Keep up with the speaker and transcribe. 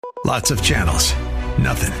Lots of channels,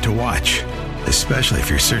 nothing to watch, especially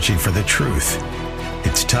if you're searching for the truth.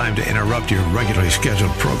 It's time to interrupt your regularly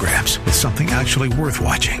scheduled programs with something actually worth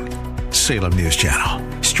watching. Salem News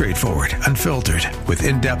Channel. Straightforward, unfiltered, with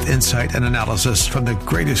in-depth insight and analysis from the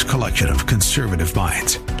greatest collection of conservative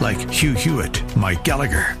minds like Hugh Hewitt, Mike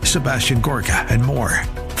Gallagher, Sebastian Gorka, and more.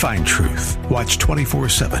 Find truth. Watch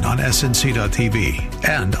 24/7 on snc.tv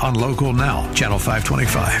and on Local Now, Channel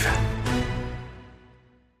 525.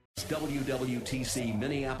 WWTC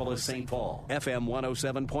Minneapolis St. Paul, FM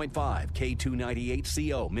 107.5,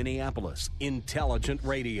 K298CO Minneapolis, Intelligent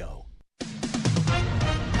Radio.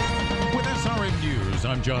 With SRN News,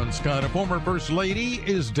 I'm John Scott. A former First Lady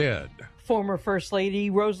is dead. Former First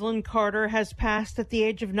Lady Rosalynn Carter has passed at the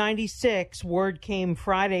age of 96. Word came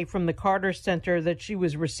Friday from the Carter Center that she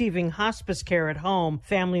was receiving hospice care at home.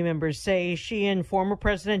 Family members say she and former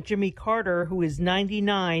President Jimmy Carter, who is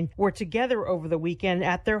 99, were together over the weekend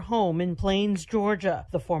at their home in Plains, Georgia.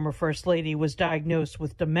 The former First Lady was diagnosed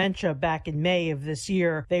with dementia back in May of this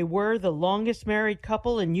year. They were the longest married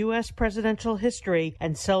couple in U.S. presidential history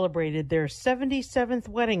and celebrated their 77th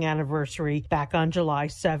wedding anniversary back on July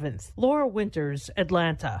 7th. Laura Winters,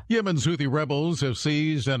 Atlanta. Yemen's Houthi rebels have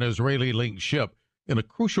seized an Israeli-linked ship in a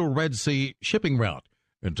crucial Red Sea shipping route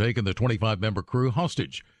and taken the 25-member crew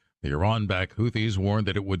hostage. The Iran-backed Houthis warned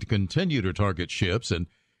that it would continue to target ships in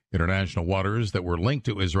international waters that were linked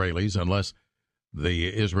to Israelis unless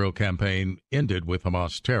the Israel campaign ended with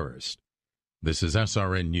Hamas terrorists. This is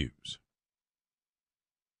SRN News.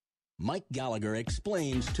 Mike Gallagher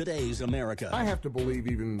explains today's America. I have to believe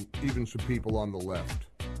even some people on the left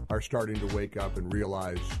are starting to wake up and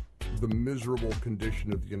realize the miserable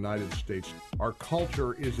condition of the United States. Our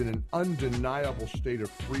culture is in an undeniable state of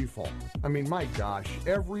freefall. I mean, my gosh,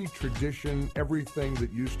 every tradition, everything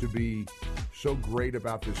that used to be so great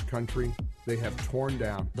about this country, they have torn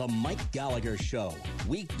down. The Mike Gallagher Show,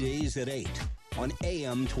 weekdays at 8 on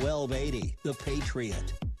AM 1280, The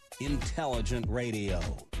Patriot, Intelligent Radio.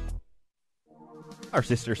 Our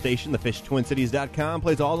sister station, thefishtwincities.com,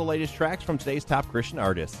 plays all the latest tracks from today's top Christian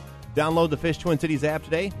artists. Download the Fish Twin Cities app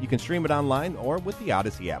today. You can stream it online or with the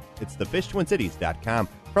Odyssey app. It's thefishtwincities.com.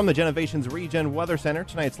 From the Genovations Regen Weather Center,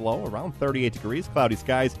 tonight's low around 38 degrees, cloudy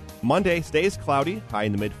skies. Monday stays cloudy, high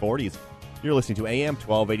in the mid-40s. You're listening to AM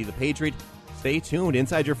 1280 The Patriot. Stay tuned.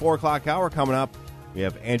 Inside your 4 o'clock hour coming up, we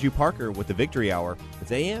have Andrew Parker with the Victory Hour.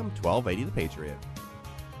 It's AM 1280 The Patriot.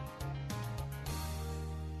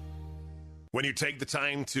 When you take the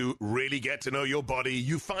time to really get to know your body,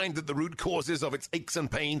 you find that the root causes of its aches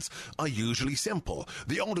and pains are usually simple.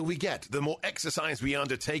 The older we get, the more exercise we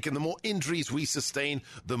undertake, and the more injuries we sustain,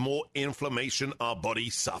 the more inflammation our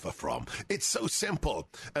bodies suffer from. It's so simple.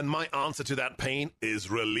 And my answer to that pain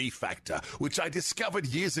is Relief Factor, which I discovered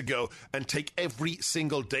years ago and take every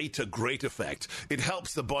single day to great effect. It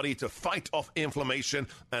helps the body to fight off inflammation,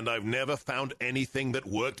 and I've never found anything that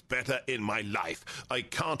worked better in my life. I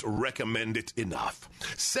can't recommend it enough.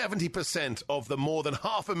 70% of the more than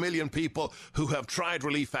 500,000 people who have tried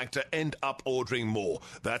Relief Factor end up ordering more.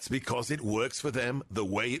 That's because it works for them the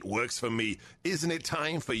way it works for me. Isn't it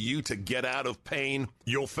time for you to get out of pain?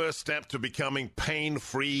 Your first step to becoming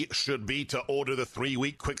pain-free should be to order the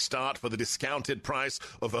 3-week quick start for the discounted price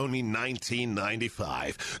of only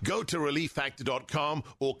 $19.95. Go to ReliefFactor.com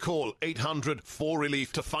or call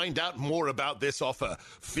 800-4RELIEF to find out more about this offer.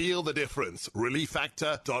 Feel the difference.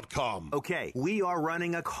 ReliefFactor.com. Okay, we are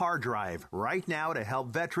running a car drive right now to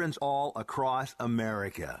help veterans all across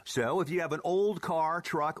America. So if you have an old car,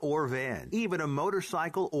 truck, or van, even a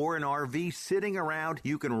motorcycle or an RV sitting around,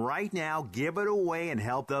 you can right now give it away and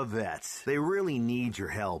help the vets. They really need your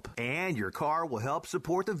help. And your car will help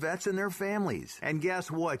support the vets and their families. And guess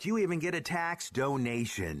what? You even get a tax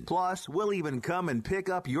donation. Plus, we'll even come and pick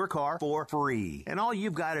up your car for free. And all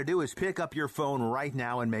you've got to do is pick up your phone right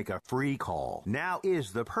now and make a free call. Now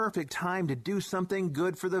is the perfect time to do something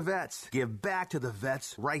good for the vets. Give back to the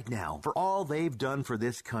vets right now for all they've done for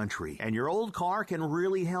this country. And your old car can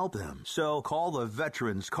really help them. So call the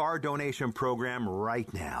Veterans Car Donation Program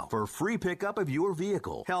right now for free pickup of your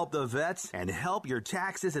vehicle. Help the vets and help your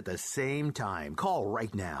taxes at the same time. Call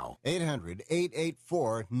right now.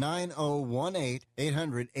 800-884-9018.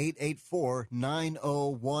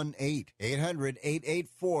 800-884-9018.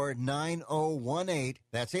 800-884-9018.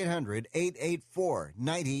 That's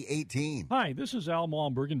 800-884-9018. Hi, this is Al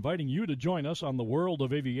Malmberg inviting you to join us on the World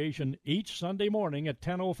of Aviation each Sunday morning at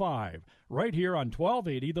 10:05, right here on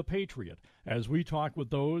 1280 The Patriot, as we talk with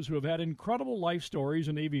those who have had incredible life stories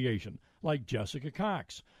in aviation, like Jessica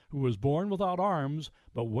Cox, who was born without arms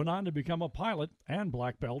but went on to become a pilot and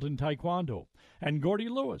black belt in Taekwondo, and Gordy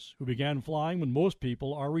Lewis, who began flying when most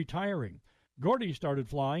people are retiring. Gordy started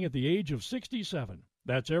flying at the age of 67.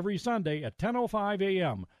 That's every Sunday at 10:05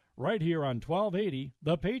 a.m., right here on 1280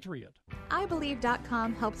 The Patriot.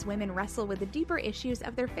 IBelieve.com helps women wrestle with the deeper issues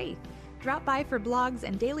of their faith. Drop by for blogs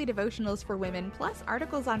and daily devotionals for women, plus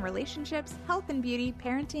articles on relationships, health and beauty,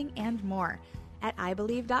 parenting, and more. At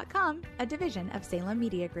IBelieve.com, a division of Salem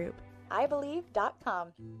Media Group. IBelieve.com.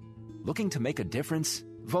 Looking to make a difference?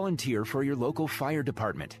 Volunteer for your local fire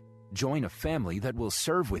department. Join a family that will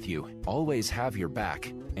serve with you, always have your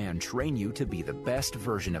back, and train you to be the best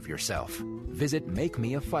version of yourself. Visit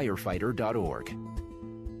MakeMeAFirefighter.org.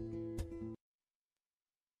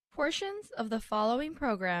 Portions of the following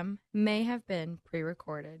program may have been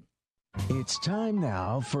pre-recorded. It's time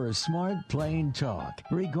now for a smart, plain talk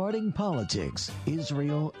regarding politics,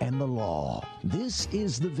 Israel, and the law. This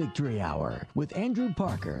is the Victory Hour with Andrew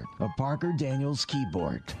Parker of Parker Daniels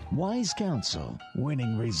Keyboard. Wise counsel,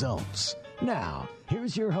 winning results. Now,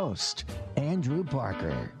 here's your host, Andrew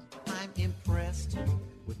Parker. I'm impressed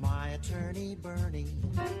with my attorney, Bernie.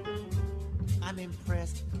 I'm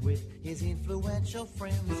impressed with his influential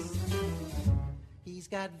friends. He's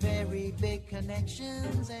got very big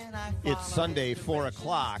connections, and It's Sunday, 4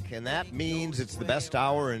 o'clock, and that means it's the best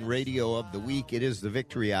hour in radio of the week. It is the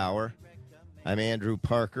Victory Hour. I'm Andrew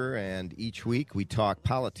Parker, and each week we talk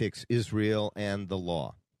politics, Israel, and the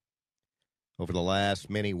law. Over the last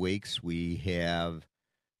many weeks, we have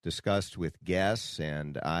discussed with guests,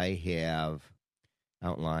 and I have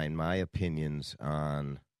outlined my opinions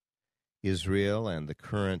on Israel and the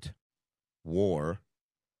current war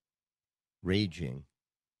raging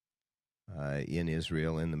in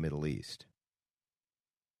Israel, in the Middle East.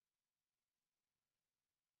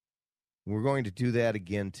 We're going to do that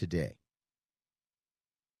again today,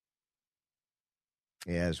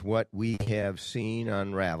 as what we have seen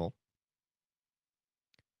unravel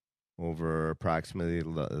over approximately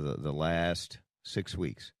the last 6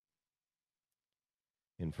 weeks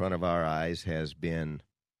in front of our eyes has been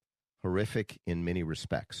horrific in many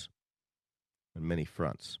respects, on many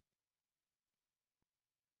fronts.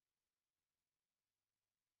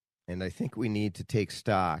 And I think we need to take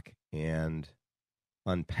stock and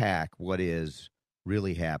unpack what is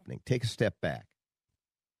really happening. Take a step back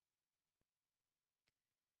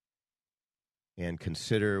and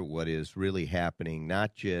consider what is really happening,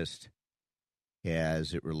 not just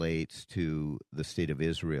as it relates to the state of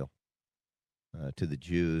Israel, to the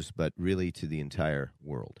Jews, but really to the entire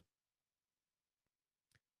world.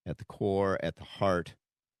 At the core, at the heart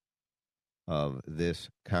of this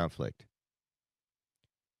conflict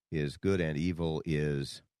is good and evil,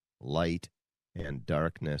 is light and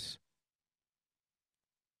darkness,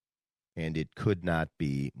 and it could not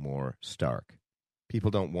be more stark.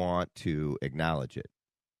 People don't want to acknowledge it,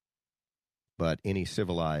 but any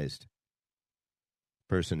civilized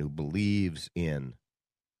person who believes in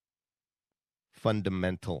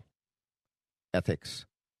fundamental ethics,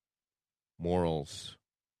 morals,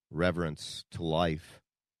 reverence to life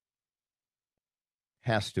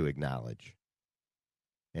has to acknowledge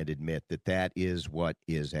and admit that that is what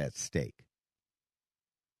is at stake.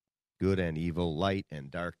 Good and evil, light and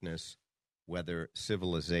darkness, whether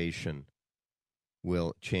civilization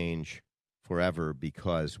will change forever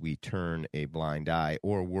because we turn a blind eye,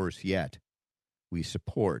 or worse yet, we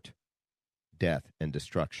support death and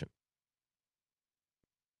destruction.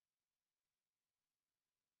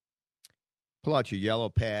 Pull out your yellow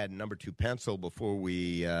pad and number 2 pencil before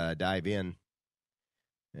we dive in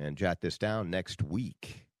and jot this down. Next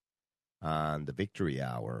week on the Victory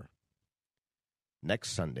Hour,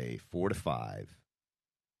 next Sunday, 4 to 5,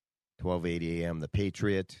 1280 a.m. The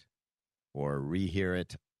Patriot, or rehear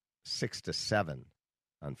it 6 to 7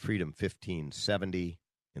 on Freedom 1570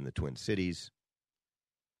 in the Twin Cities,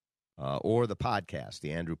 or the podcast,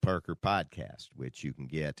 the Andrew Parker Podcast, which you can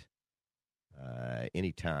get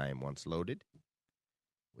anytime once loaded,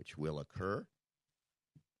 which will occur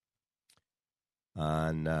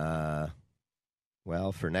on,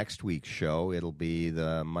 for next week's show, it'll be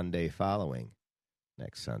the Monday following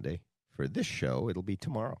next Sunday. For this show, it'll be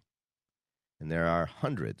tomorrow. And there are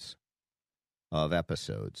hundreds of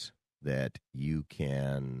episodes that you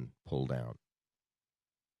can pull down.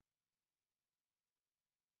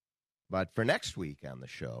 But for next week on the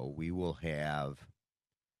show, we will have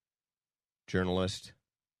journalist,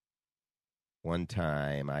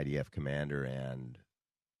 one-time IDF commander, and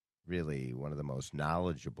really one of the most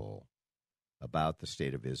knowledgeable about the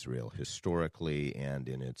state of Israel historically and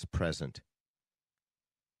in its present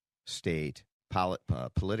state,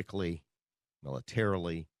 politically,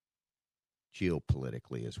 militarily,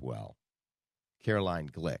 geopolitically as well. Caroline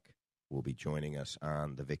Glick will be joining us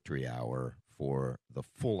on the Victory Hour for the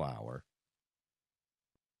full hour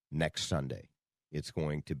next Sunday. It's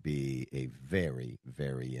going to be a very,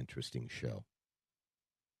 very interesting show.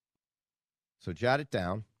 So jot it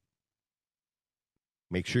down.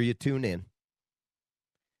 Make sure you tune in.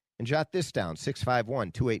 And jot this down,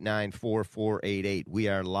 651-289-4488. We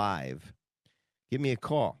are live. Give me a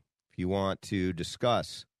call if you want to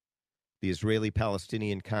discuss the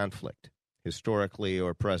Israeli-Palestinian conflict, historically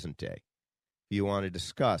or present day. If you want to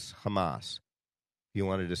discuss Hamas. If you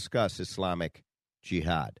want to discuss Islamic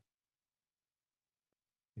Jihad.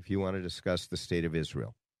 If you want to discuss the state of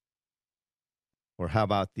Israel. Or how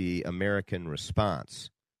about the American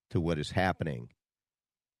response to what is happening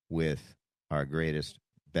with our greatest,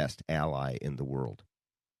 best ally in the world?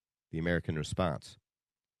 The American response.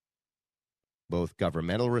 Both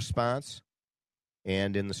governmental response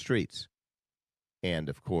and in the streets. And,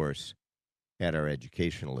 of course, at our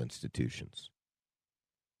educational institutions.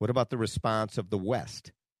 What about the response of the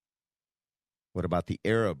West? What about the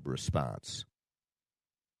Arab response?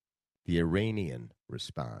 The Iranian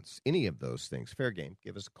response? Any of those things. Fair game.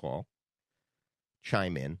 Give us a call.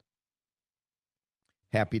 Chime in.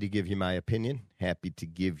 Happy to give you my opinion. Happy to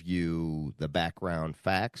give you the background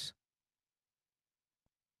facts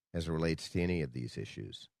as it relates to any of these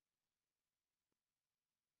issues.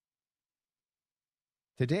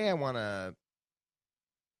 Today I want to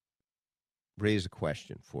raise a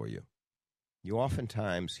question for you. You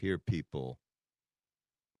oftentimes hear people,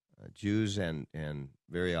 Jews and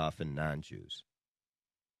very often non-Jews,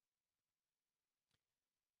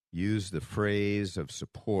 use the phrase of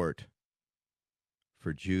support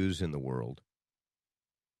for Jews in the world,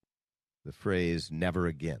 the phrase never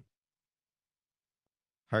again,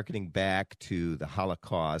 hearkening back to the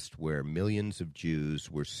Holocaust where millions of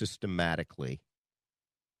Jews were systematically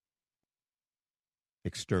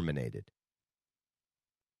exterminated.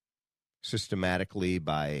 Systematically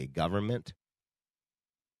by a government,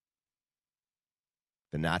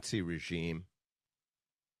 the Nazi regime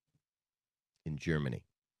in Germany.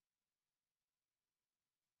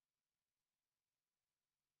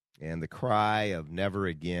 And the cry of never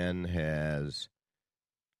again has,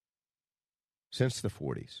 since the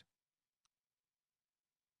 40s,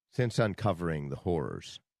 since uncovering the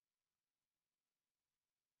horrors,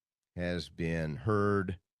 has been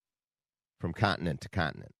heard from continent to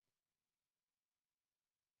continent.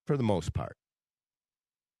 For the most part.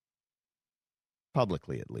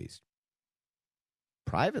 Publicly, at least.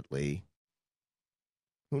 Privately,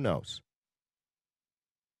 who knows?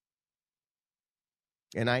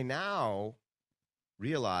 And I now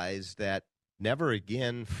realize that never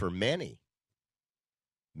again for many,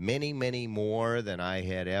 many more than I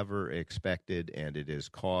had ever expected, and it has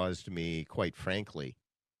caused me, quite frankly,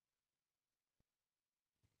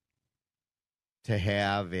 to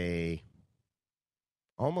have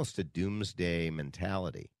almost a doomsday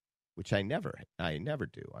mentality, which I never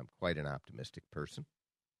do. I'm quite an optimistic person.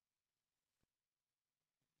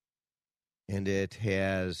 And it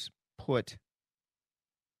has put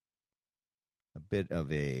a bit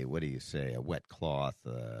of a wet cloth,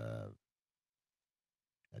 a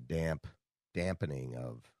dampening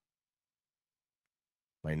of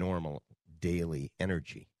my normal daily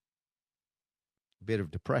energy. A bit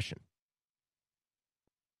of depression.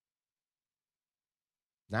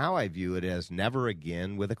 Now I view it as never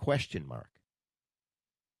again with a question mark.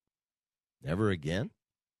 Never again?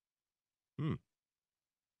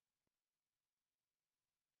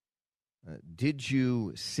 Did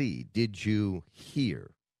you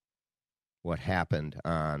hear what happened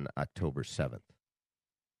on October 7th?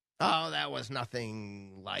 Oh, that was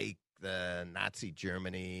nothing like the Nazi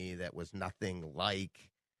Germany. That was nothing like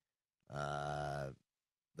the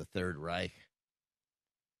Third Reich.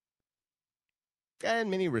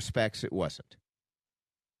 In many respects, it wasn't.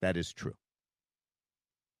 That is true.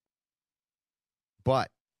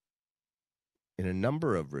 But in a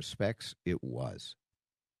number of respects, it was.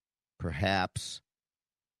 Perhaps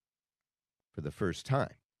for the first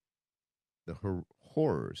time, the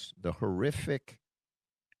horrors, the horrific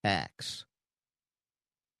acts,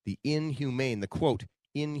 the quote,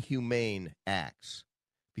 inhumane acts,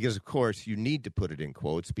 because, of course, you need to put it in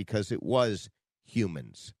quotes because it was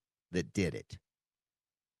humans that did it.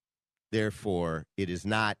 Therefore, it is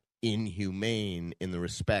not inhumane in the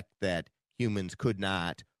respect that humans could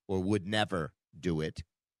not or would never do it.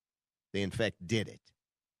 They, in fact, did it.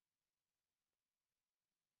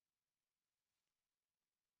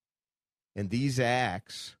 And these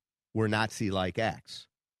acts were Nazi-like acts.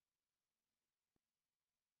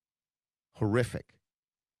 Horrific.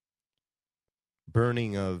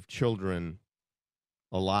 burning of children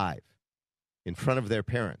alive in front of their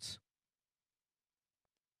parents.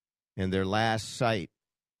 And their last sight,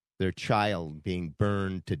 their child being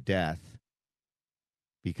burned to death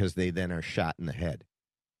because they then are shot in the head.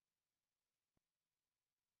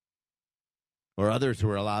 Or others who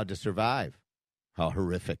were allowed to survive. How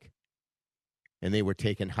horrific. And they were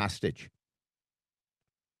taken hostage.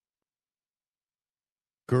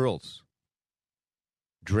 Girls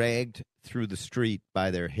dragged through the street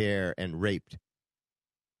by their hair and raped.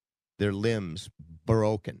 Their limbs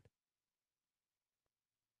broken.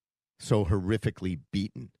 So horrifically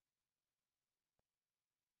beaten.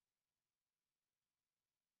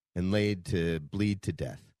 And laid to bleed to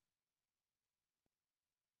death.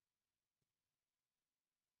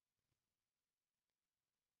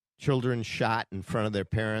 Children shot in front of their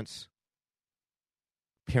parents.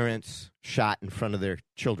 Parents shot in front of their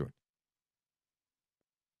children.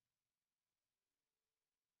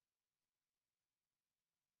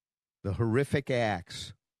 The horrific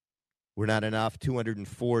acts were not enough.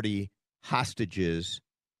 240 hostages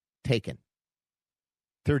taken.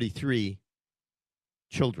 33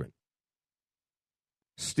 children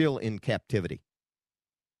still in captivity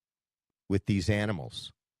with these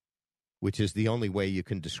animals, which is the only way you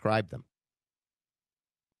can describe them.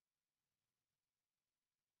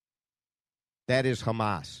 That is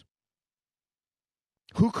Hamas.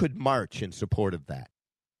 Who could march in support of that?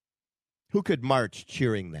 Who could march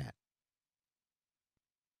cheering that?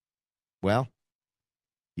 Well,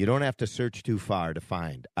 you don't have to search too far to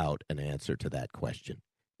find out an answer to that question.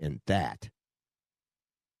 And that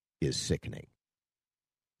is sickening.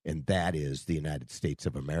 And that is the United States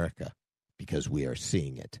of America, because we are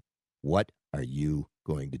seeing it. What are you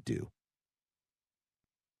going to do?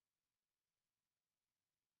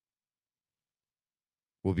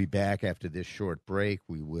 We'll be back after this short break.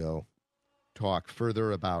 We will talk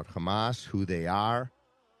further about Hamas, who they are,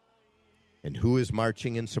 and who is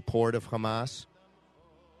marching in support of Hamas.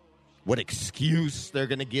 What excuse they're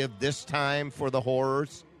going to give this time for the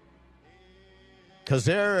horrors. Because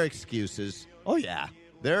there are excuses. Oh, yeah.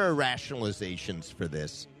 There are rationalizations for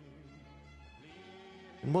this.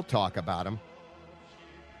 And we'll talk about them.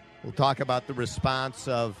 We'll talk about the response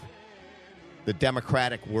of the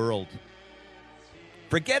democratic world.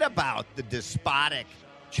 Forget about the despotic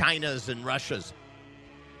Chinas and Russias.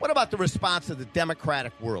 What about the response of the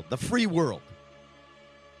democratic world, the free world?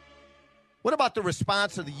 What about the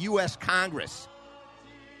response of the U.S. Congress,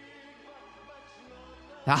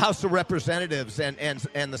 the House of Representatives,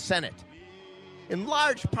 and the Senate? In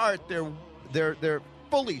large part, they're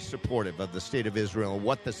fully supportive of the State of Israel and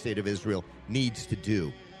what the State of Israel needs to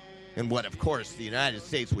do, and what, of course, the United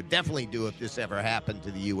States would definitely do if this ever happened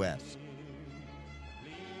to the U.S.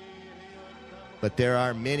 But there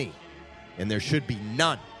are many, and there should be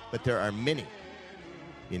none, but there are many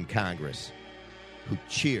in Congress who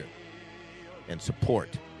cheer and support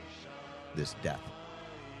this death.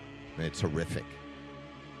 And it's horrific.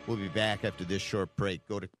 We'll be back after this short break.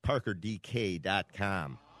 Go to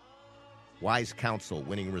ParkerDK.com. Wise Counsel,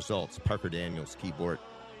 winning results. Parker Daniels, keyboard.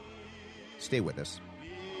 Stay with us.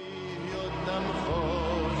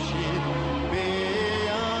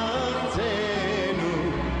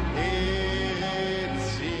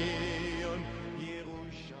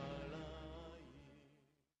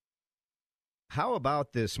 How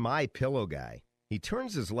about this MyPillow guy? He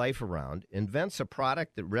turns his life around, invents a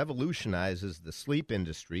product that revolutionizes the sleep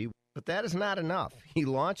industry, but that is not enough. He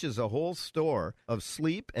launches a whole store of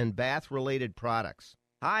sleep and bath-related products.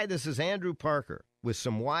 Hi, this is Andrew Parker with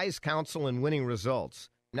some wise counsel and winning results.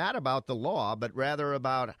 Not about the law, but rather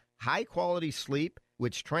about high-quality sleep,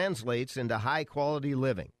 which translates into high-quality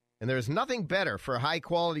living. And there's nothing better for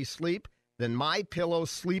high-quality sleep than MyPillow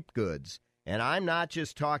sleep goods. And I'm not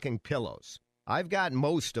just talking pillows. I've got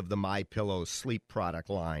most of the MyPillow sleep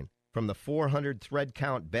product line, from the 400 thread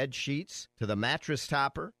count bed sheets to the mattress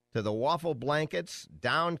topper to the waffle blankets,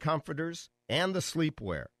 down comforters, and the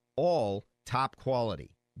sleepwear, all top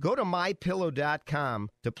quality. Go to MyPillow.com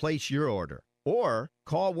to place your order, or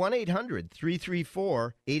call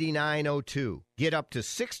 1-800-334-8902. Get up to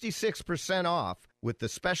 66% off with the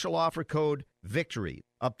special offer code VICTORY.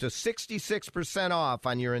 Up to 66% off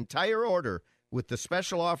on your entire order with the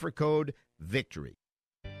special offer code VICTORY.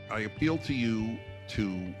 I appeal to you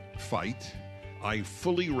to fight. I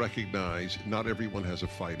fully recognize not everyone has a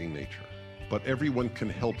fighting nature, but everyone can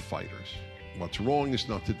help fighters. What's wrong is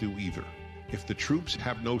not to do either. If the troops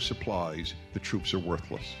have no supplies, the troops are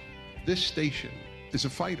worthless. This station is a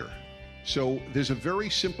fighter. So there's a very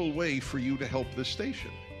simple way for you to help this station,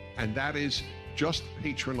 and that is just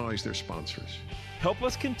patronize their sponsors. Help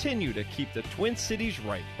us continue to keep the Twin Cities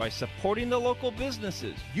right by supporting the local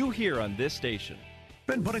businesses you hear on this station.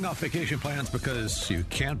 Been putting off vacation plans because you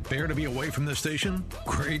can't bear to be away from this station?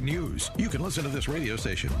 Great news. You can listen to this radio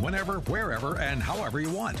station whenever, wherever, and however you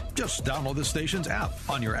want. Just download the station's app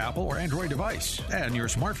on your Apple or Android device, and your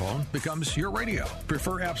smartphone becomes your radio.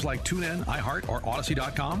 Prefer apps like TuneIn, iHeart, or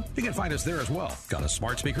Odyssey.com? You can find us there as well. Got a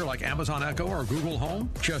smart speaker like Amazon Echo or Google Home?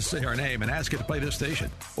 Just say our name and ask it to play this station.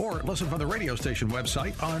 Or listen from the radio station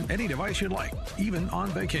website on any device you'd like, even on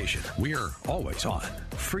vacation. We're always on.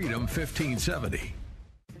 Freedom 1570.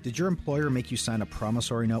 Did your employer make you sign a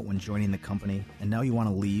promissory note when joining the company, and now you want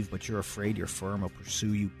to leave, but you're afraid your firm will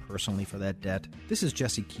pursue you personally for that debt? This is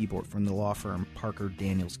Jesse Keyboard from the law firm Parker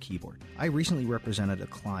Daniels Keyboard. I recently represented a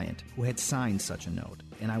client who had signed such a note,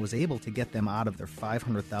 and I was able to get them out of their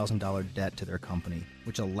 $500,000 debt to their company,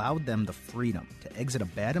 which allowed them the freedom to exit a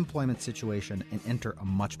bad employment situation and enter a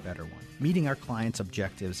much better one. Meeting our clients'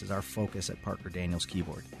 objectives is our focus at Parker Daniels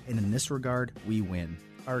Keyboard, and in this regard, we win.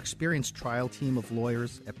 Our experienced trial team of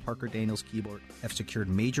lawyers at Parker Daniels Keyboard have secured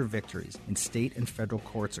major victories in state and federal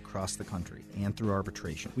courts across the country and through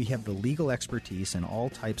arbitration. We have the legal expertise in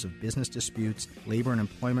all types of business disputes, labor and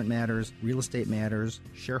employment matters, real estate matters,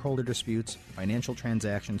 shareholder disputes, financial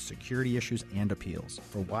transactions, security issues, and appeals.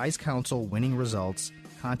 For wise counsel, winning results,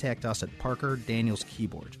 contact us at Parker Daniels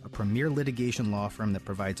Keyboard, a premier litigation law firm that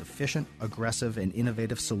provides efficient, aggressive, and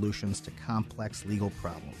innovative solutions to complex legal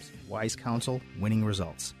problems. Wise counsel, winning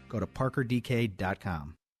results. Go to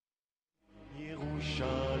parkerdk.com.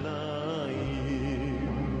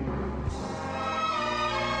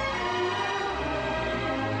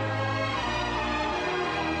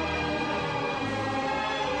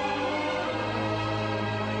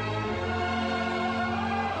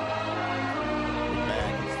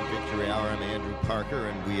 I'm Andrew Parker,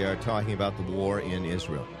 and we are talking about the war in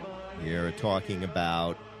Israel. We are talking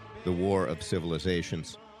about the war of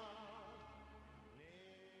civilizations,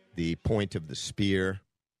 the point of the spear,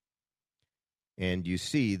 and you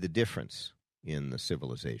see the difference in the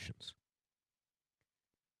civilizations.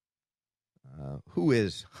 Who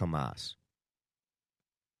is Hamas?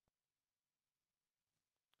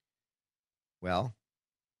 Well,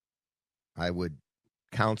 I would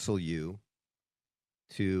counsel you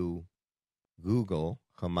to Google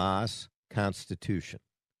Hamas Constitution.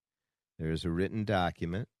 There is a written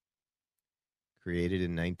document created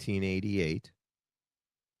in 1988,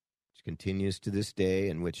 which continues to this day,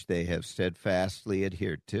 and which they have steadfastly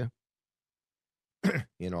adhered to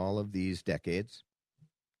in all of these decades.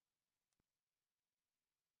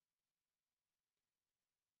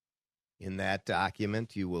 In that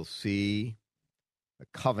document, you will see a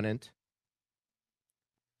covenant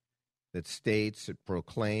that states, it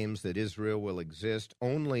proclaims that Israel will exist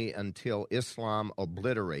only until Islam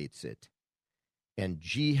obliterates it, and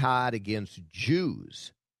jihad against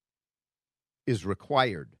Jews is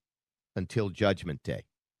required until Judgment Day.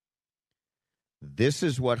 This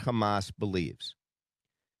is what Hamas believes.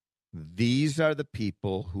 These are the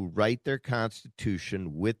people who write their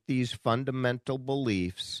constitution with these fundamental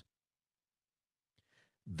beliefs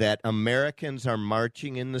that Americans are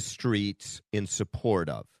marching in the streets in support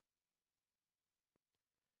of.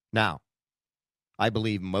 Now, I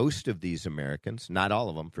believe most of these Americans, not all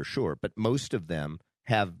of them for sure, but most of them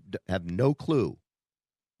have no clue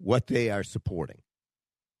what they are supporting.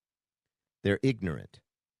 They're ignorant.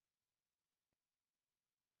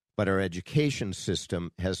 But our education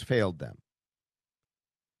system has failed them.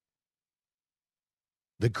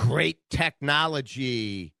 The great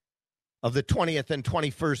technology of the 20th and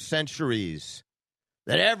 21st centuries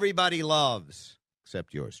that everybody loves,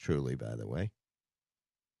 except yours truly, by the way,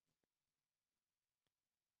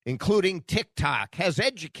 including TikTok, has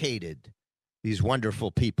educated these wonderful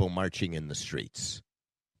people marching in the streets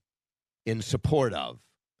in support of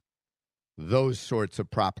those sorts of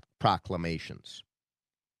proclamations.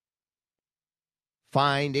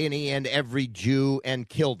 Find any and every Jew and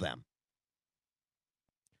kill them.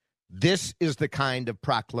 This is the kind of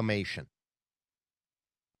proclamation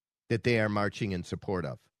that they are marching in support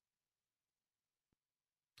of.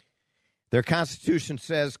 Their constitution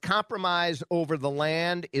says compromise over the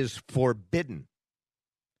land is forbidden.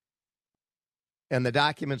 And the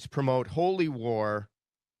documents promote holy war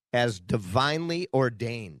as divinely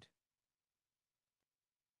ordained.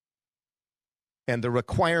 And the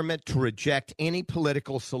requirement to reject any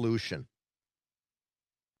political solution.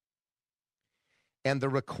 And the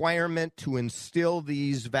requirement to instill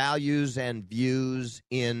these values and views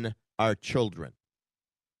in our children.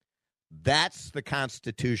 That's the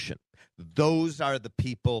Constitution. Those are the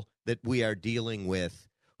people that we are dealing with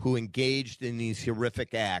who engaged in these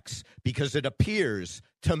horrific acts, because it appears,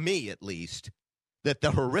 to me at least, that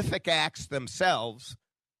the horrific acts themselves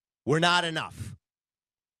were not enough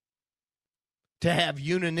to have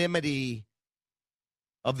unanimity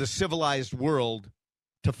of the civilized world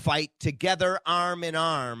to fight together, arm in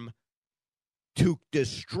arm, to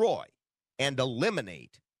destroy and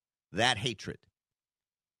eliminate that hatred.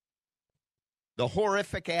 The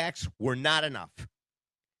horrific acts were not enough.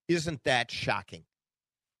 Isn't that shocking?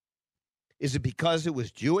 Is it because it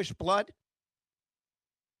was Jewish blood?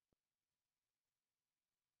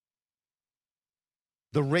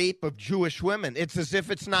 The rape of Jewish women, it's as if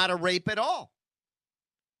it's not a rape at all,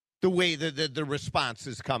 the way the response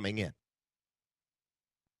is coming in.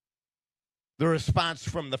 The response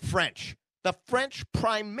from the French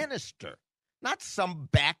Prime Minister, not some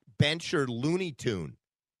backbencher Looney Tune.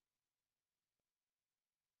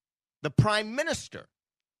 The Prime Minister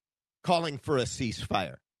calling for a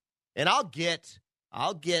ceasefire. And I'll get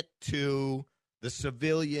to the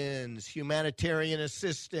civilians, humanitarian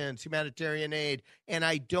assistance, humanitarian aid, and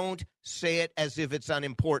I don't say it as if it's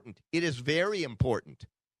unimportant. It is very important.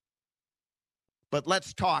 But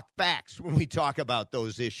let's talk facts when we talk about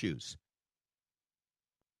those issues,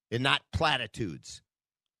 and not platitudes.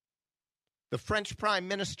 The French Prime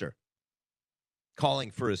Minister calling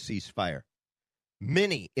for a ceasefire.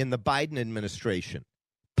 Many in the Biden administration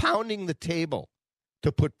pounding the table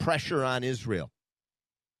to put pressure on Israel.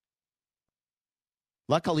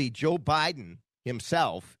 Luckily, Joe Biden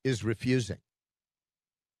himself is refusing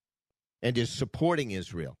and is supporting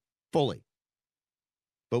Israel fully.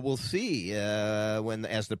 But we'll see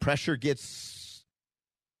as the pressure gets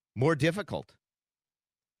more difficult.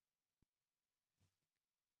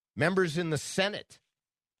 Members in the Senate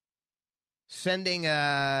sending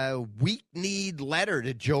a weak-kneed letter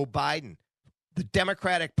to Joe Biden, the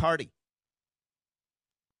Democratic Party.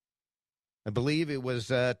 I believe it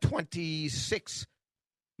was 26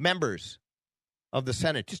 members of the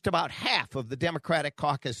Senate, just about half of the Democratic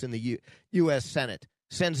caucus in the U.S. Senate,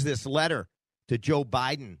 sends this letter to Joe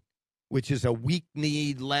Biden, which is a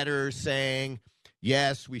weak-kneed letter saying,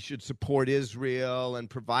 yes, we should support Israel and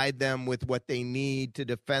provide them with what they need to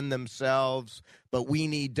defend themselves, but we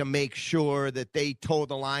need to make sure that they toe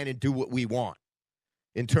the line and do what we want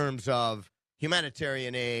in terms of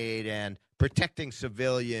humanitarian aid and protecting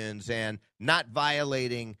civilians and not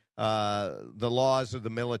violating the laws of the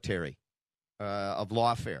military, of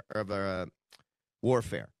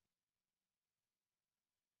warfare.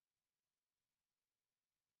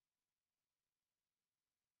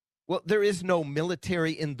 Well, there is no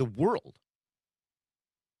military in the world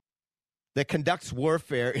that conducts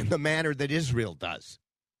warfare in the manner that Israel does.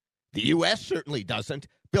 The U.S. certainly doesn't.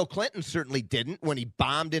 Bill Clinton certainly didn't when he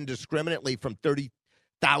bombed indiscriminately from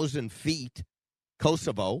 30,000 feet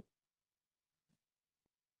Kosovo.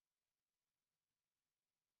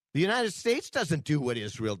 The United States doesn't do what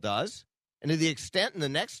Israel does. And to the extent in the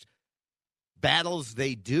next battles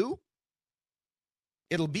they do,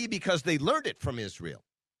 it'll be because they learned it from Israel.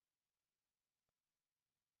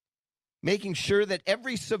 Making sure that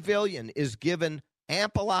every civilian is given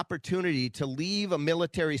ample opportunity to leave a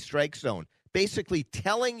military strike zone, basically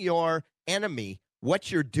telling your enemy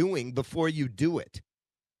what you're doing before you do it.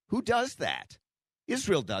 Who does that?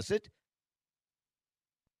 Israel does it.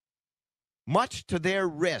 Much to their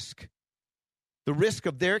risk, the risk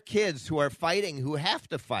of their kids who are fighting, who have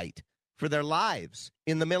to fight for their lives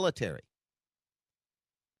in the military.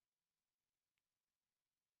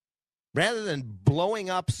 Rather than blowing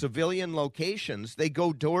up civilian locations, they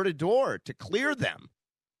go door to door to clear them.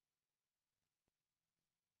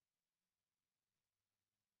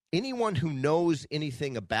 Anyone who knows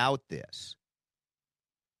anything about this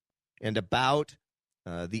and about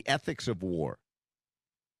the ethics of war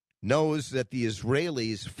knows that the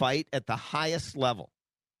Israelis fight at the highest level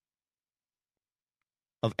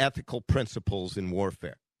of ethical principles in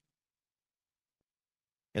warfare.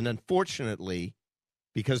 And unfortunately,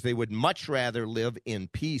 because they would much rather live in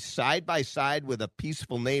peace side by side with a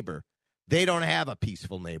peaceful neighbor, they don't have a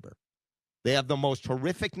peaceful neighbor. They have the most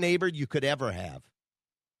horrific neighbor you could ever have.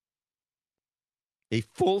 A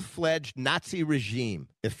full-fledged Nazi regime,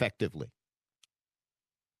 effectively,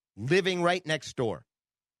 living right next door.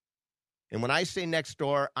 And when I say next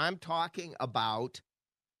door, I'm talking about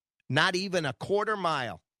not even a quarter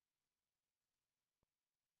mile.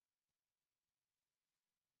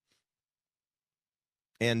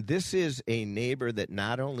 And this is a neighbor that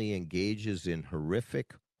not only engages in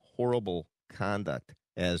horrific, horrible conduct,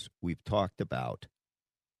 as we've talked about,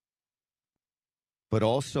 but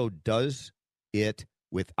also does it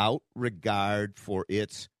without regard for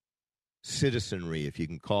its citizenry, if you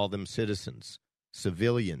can call them citizens,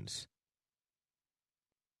 civilians.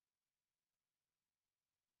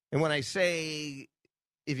 And when I say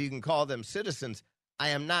if you can call them citizens, I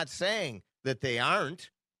am not saying that they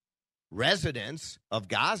aren't residents of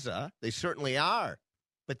Gaza. They certainly are.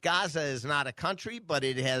 But Gaza is not a country, but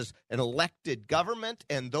it has an elected government,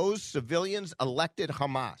 and those civilians elected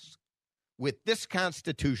Hamas with this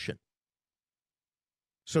Constitution.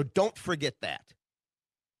 So don't forget that.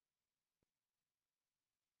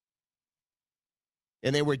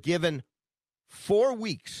 And they were given 4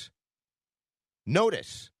 weeks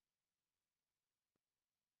notice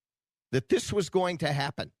that this was going to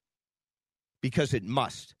happen because it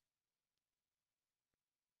must.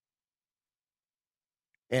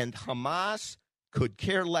 And Hamas could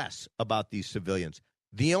care less about these civilians.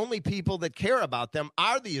 The only people that care about them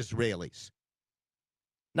are the Israelis,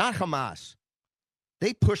 not Hamas.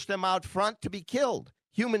 They pushed them out front to be killed,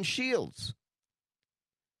 human shields.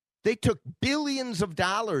 They took billions of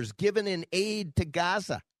dollars given in aid to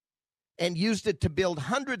Gaza and used it to build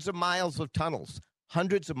hundreds of miles of tunnels,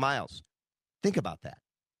 hundreds of miles. Think about that.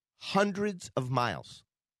 Hundreds of miles.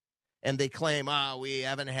 And they claim, we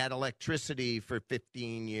haven't had electricity for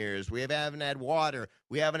 15 years. We haven't had water.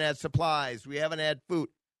 We haven't had supplies. We haven't had food.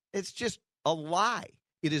 It's just a lie.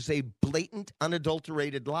 It is a blatant,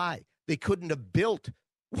 unadulterated lie. They couldn't have built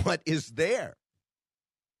what is there,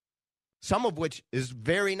 some of which is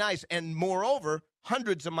very nice, and moreover,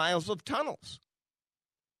 hundreds of miles of tunnels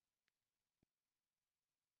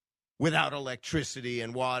without electricity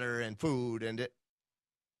and water and food.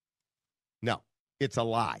 No, it's a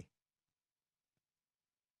lie.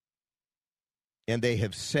 And they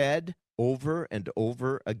have said over and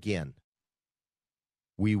over again,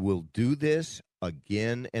 we will do this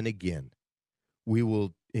again and again. We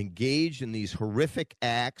will engage in these horrific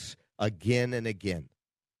acts again and again.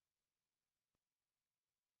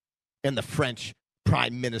 And the French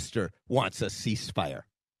prime minister wants a ceasefire.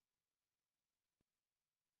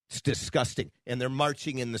 It's disgusting. And they're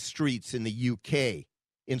marching in the streets in the UK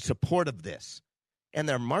in support of this. And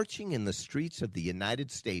they're marching in the streets of the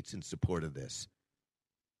United States in support of this.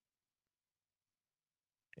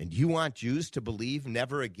 And you want Jews to believe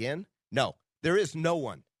never again? No, there is no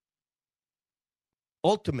one.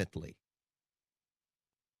 Ultimately,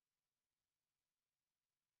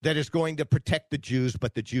 that is going to protect the Jews,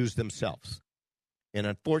 but the Jews themselves. And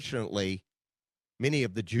unfortunately, many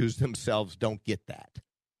of the Jews themselves don't get that.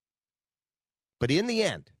 But in the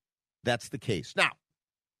end, that's the case. Now,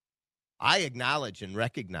 I acknowledge and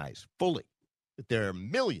recognize fully that there are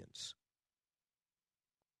millions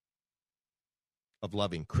of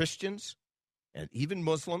loving Christians and even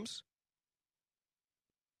Muslims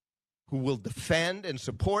who will defend and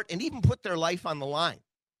support and even put their life on the line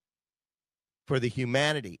for the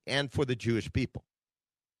humanity and for the Jewish people.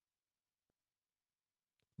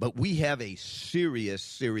 But we have a serious,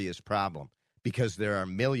 serious problem because there are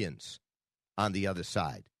millions on the other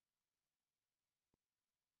side.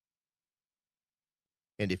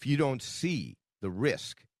 And if you don't see the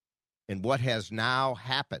risk and what has now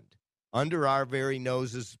happened under our very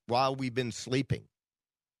noses while we've been sleeping,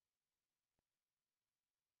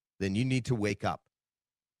 then you need to wake up.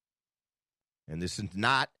 And this is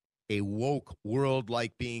not a woke world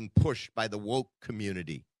like being pushed by the woke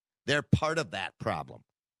community. They're part of that problem.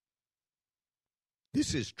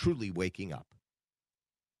 This is truly waking up.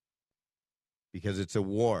 Because it's a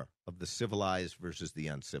war of the civilized versus the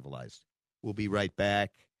uncivilized. We'll be right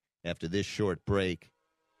back after this short break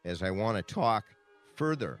as I want to talk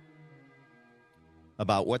further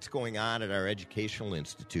about what's going on at our educational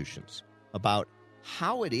institutions, about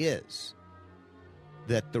how it is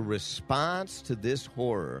that the response to this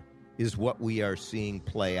horror is what we are seeing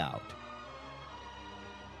play out.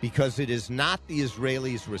 Because it is not the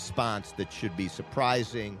Israelis' response that should be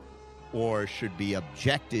surprising or should be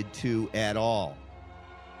objected to at all.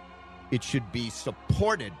 It should be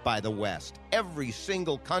supported by the West, every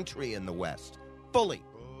single country in the West, fully.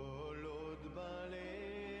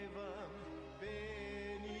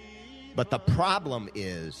 But the problem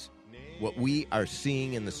is what we are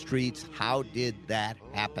seeing in the streets. How did that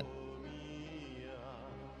happen?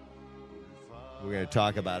 We're going to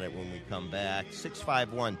talk about it when we come back.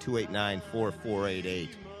 651-289-4488.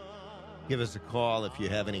 Give us a call if you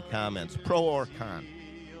have any comments, pro or con.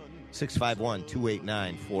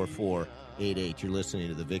 651-289-4488. You're listening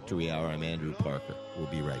to The Victory Hour. I'm Andrew Parker. We'll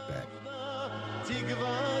be right back.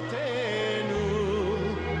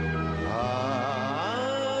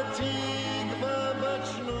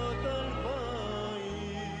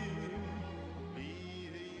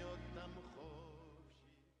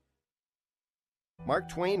 Mark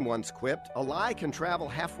Twain once quipped, "A lie can travel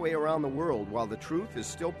halfway around the world while the truth is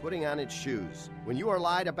still putting on its shoes." When you are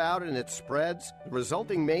lied about and it spreads, the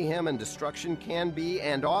resulting mayhem and destruction can be,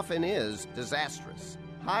 and often is, disastrous.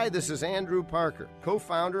 Hi, this is Andrew Parker,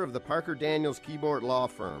 co-founder of the Parker Daniels Keyboard Law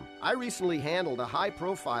Firm. I recently handled a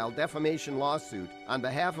high-profile defamation lawsuit on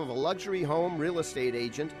behalf of a luxury home real estate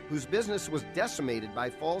agent whose business was decimated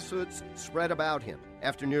by falsehoods spread about him.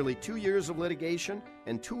 After nearly 2 years of litigation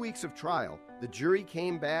and 2 weeks of trial, the jury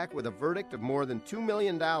came back with a verdict of more than $2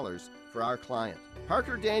 million for our client.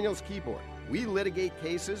 Parker Daniels Keyboard. We litigate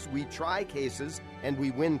cases, we try cases, and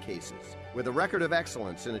we win cases. With a record of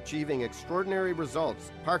excellence in achieving extraordinary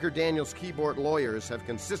results, Parker Daniels Keyboard lawyers have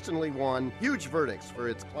consistently won huge verdicts for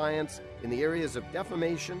its clients in the areas of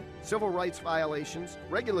defamation, civil rights violations,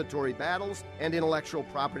 regulatory battles, and intellectual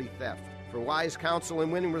property theft. For wise counsel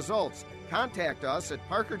and winning results, contact us at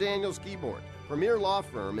Parker Daniels Keyboard, premier law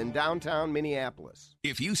firm in downtown Minneapolis.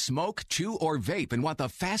 If you smoke, chew, or vape and want the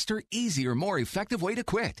faster, easier, more effective way to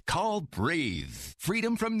quit, call Breathe.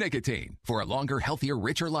 Freedom from nicotine. For a longer, healthier,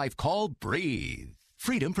 richer life, call Breathe.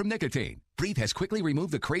 Freedom from nicotine. Breathe has quickly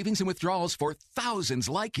removed the cravings and withdrawals for thousands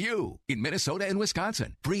like you. In Minnesota and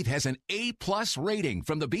Wisconsin, Breathe has an A+ rating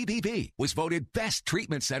from the BBB, was voted best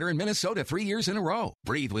treatment center in Minnesota 3 years in a row.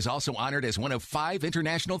 Breathe was also honored as one of 5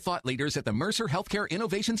 international thought leaders at the Mercer Healthcare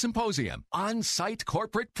Innovation Symposium. On-site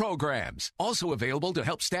corporate programs. Also available to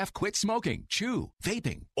help staff quit smoking, chew,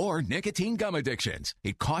 vaping, or nicotine gum addictions.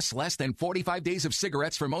 It costs less than 45 days of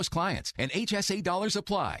cigarettes for most clients, and HSA dollars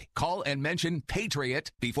apply. Call and mention Patriot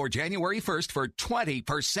before January 1st for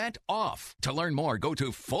 20% off. To learn more, go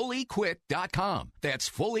to fullyquit.com. That's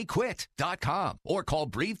fullyquit.com. Or call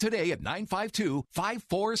Breathe today at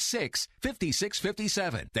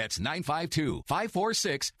 952-546-5657. That's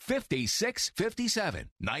 952-546-5657.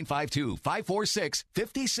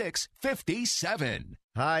 952-546-5657.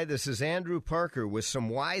 Hi, this is Andrew Parker with some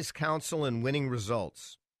wise counsel and winning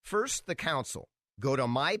results. First, the counsel. Go to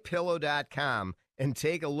mypillow.com and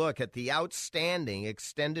take a look at the outstanding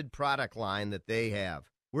extended product line that they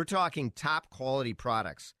have. We're talking top quality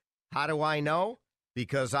products. How do I know?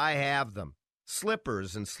 Because I have them.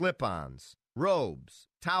 Slippers and slip-ons, robes,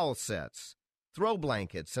 towel sets, throw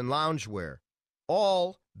blankets, and loungewear.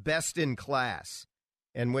 All best in class.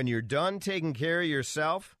 And when you're done taking care of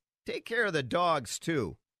yourself, take care of the dogs,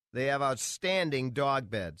 too. They have outstanding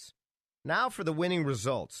dog beds. Now for the winning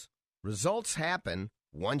results. Results happen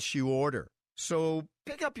once you order. So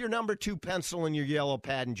pick up your number 2 pencil and your yellow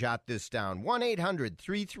pad and jot this down.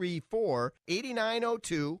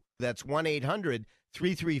 1-800-334-8902. That's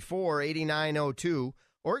 1-800-334-8902.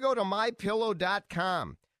 Or go to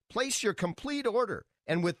mypillow.com. Place your complete order.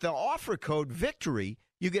 And with the offer code VICTORY,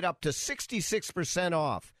 you get up to 66%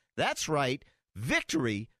 off. That's right,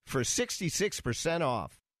 VICTORY for 66%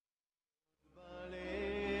 off.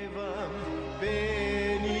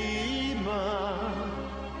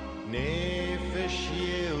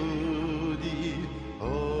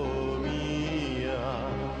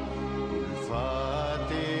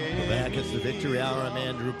 Back at the Victory Hour, I'm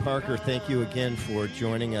Andrew Parker. Thank you again for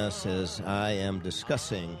joining us as I am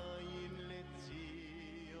discussing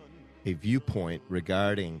a viewpoint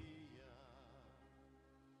regarding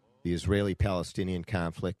the Israeli-Palestinian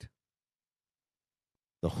conflict,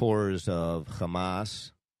 the horrors of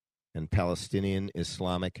Hamas and Palestinian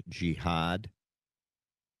Islamic Jihad,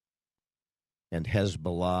 and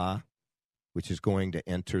Hezbollah, which is going to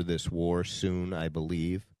enter this war soon, I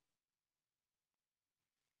believe,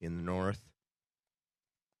 in the north.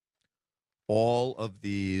 All of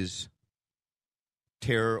these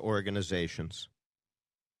terror organizations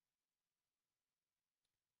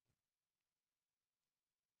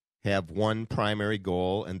have one primary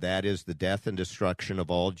goal, and that is the death and destruction of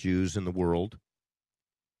all Jews in the world,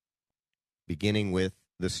 beginning with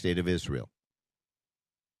the state of Israel.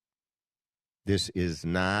 This is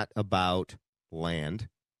not about land.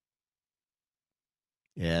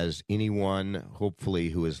 As anyone, hopefully,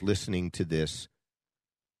 who is listening to this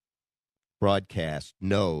broadcast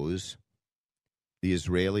knows, the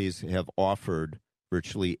Israelis have offered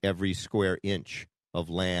virtually every square inch of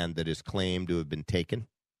land that is claimed to have been taken,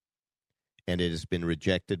 and it has been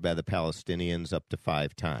rejected by the Palestinians up to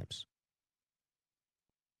 5 times.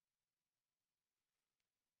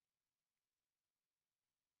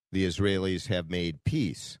 The Israelis have made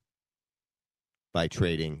peace by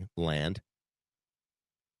trading land,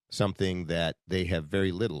 something that they have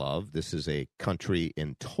very little of. This is a country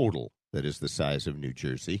in total that is the size of New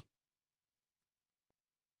Jersey.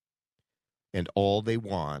 And all they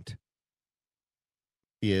want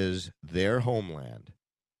is their homeland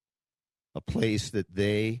a place that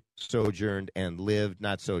they sojourned and lived,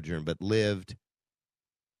 not sojourned, but lived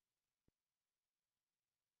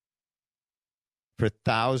for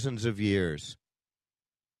thousands of years,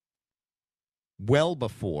 well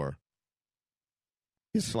before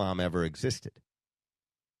Islam ever existed.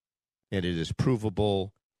 And it is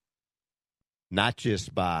provable not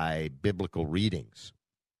just by biblical readings,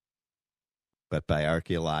 but by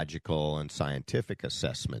archaeological and scientific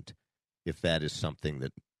assessment, if that is something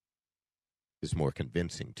that is more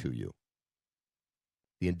convincing to you.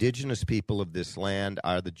 The indigenous people of this land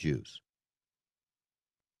are the Jews.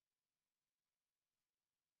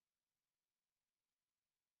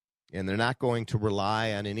 And they're not going to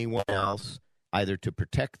rely on anyone else either to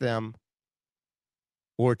protect them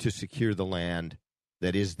or to secure the land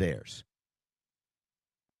that is theirs.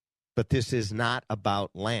 But this is not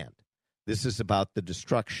about land. This is about the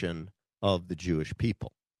destruction of the Jewish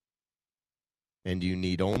people. And you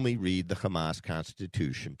need only read the Hamas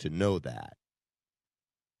Constitution to know that.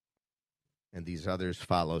 And these others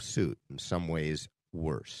follow suit, in some ways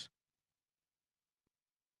worse.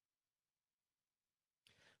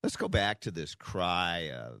 Let's go back to this cry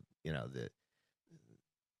of, the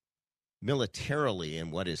militarily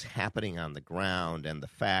and what is happening on the ground and the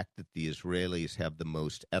fact that the Israelis have the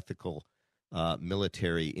most ethical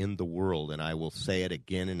military in the world. And I will say it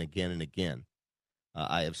again and again and again.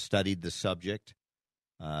 I have studied the subject.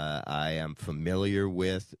 I am familiar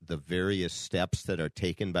with the various steps that are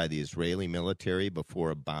taken by the Israeli military before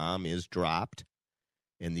a bomb is dropped.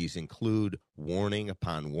 And these include warning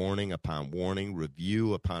upon warning upon warning,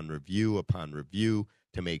 review upon review upon review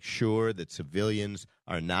to make sure that civilians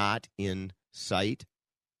are not in sight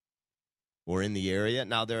or in the area.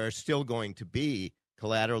 Now, there are still going to be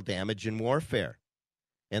collateral damage in warfare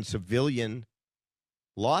and civilian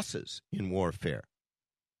losses in warfare.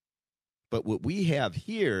 But what we have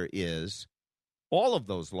here is all of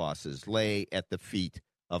those losses lay at the feet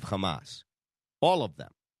of Hamas. All of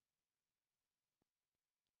them.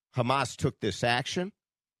 Hamas took this action.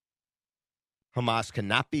 Hamas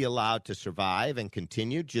cannot be allowed to survive and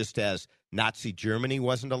continue, just as Nazi Germany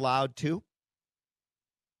wasn't allowed to.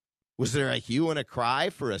 Was there a hue and a cry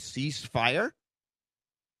for a ceasefire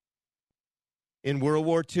in World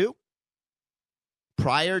War II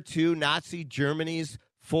prior to Nazi Germany's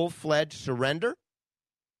full-fledged surrender,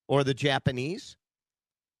 or the Japanese?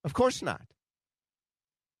 Of course not.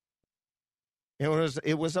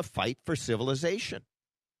 It was a fight for civilization.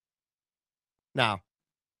 Now,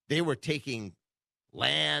 they were taking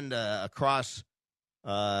land across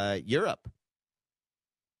Europe.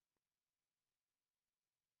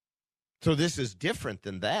 So this is different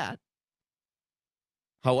than that.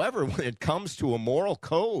 However, when it comes to a moral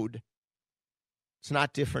code, it's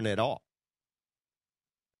not different at all.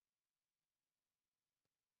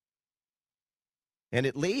 And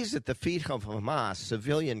it lays at the feet of Hamas,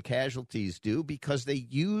 civilian casualties do, because they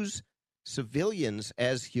use civilians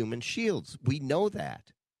as human shields. We know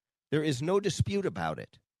that. There is no dispute about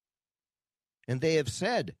it. And they have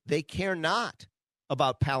said they care not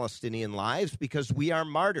about Palestinian lives because we are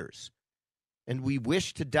martyrs. And we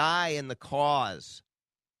wish to die in the cause,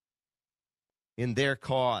 in their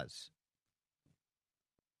cause.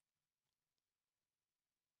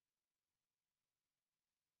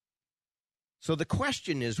 So the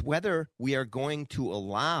question is whether we are going to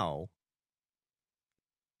allow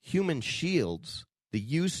human shields, the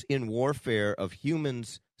use in warfare of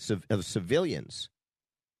of civilians,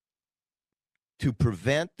 to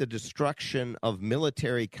prevent the destruction of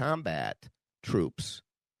military combat troops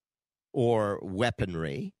or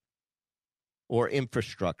weaponry or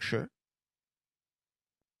infrastructure,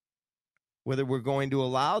 whether we're going to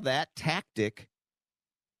allow that tactic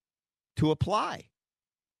to apply.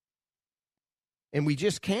 And we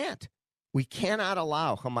just can't. We cannot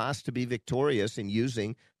allow Hamas to be victorious in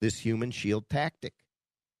using this human shield tactic.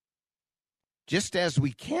 Just as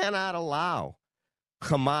we cannot allow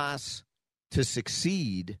Hamas to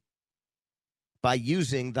succeed by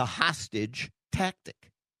using the hostage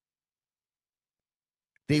tactic.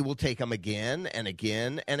 They will take them again and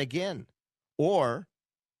again and again. Or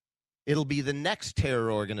it'll be the next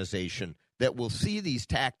terror organization that will see these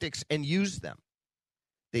tactics and use them.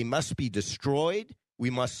 They must be destroyed. We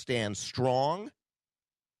must stand strong.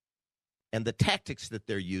 And the tactics that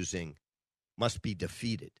they're using must be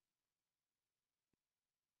defeated.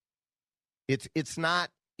 It's not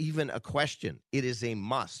even a question. It is a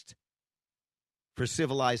must for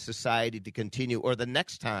civilized society to continue, or the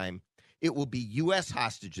next time it will be U.S.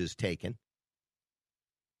 hostages taken.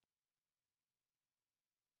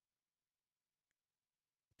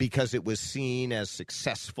 Because it was seen as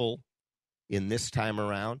successful in this time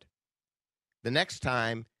around. The next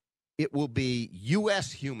time, it will be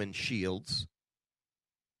U.S. human shields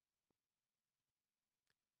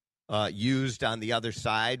used on the other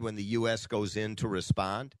side when the U.S. goes in to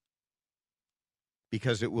respond,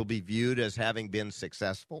 because it will be viewed as having been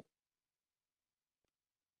successful.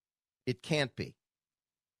 It can't be.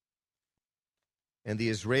 And the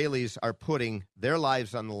Israelis are putting their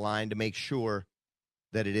lives on the line to make sure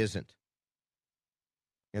that it isn't.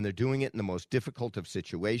 And they're doing it in the most difficult of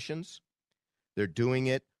situations. They're doing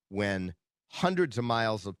it when hundreds of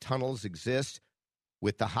miles of tunnels exist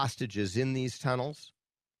with the hostages in these tunnels,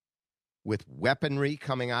 with weaponry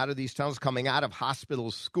coming out of these tunnels, coming out of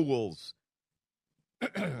hospitals, schools,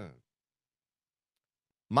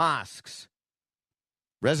 mosques,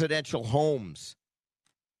 residential homes.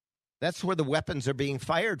 That's where the weapons are being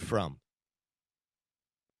fired from.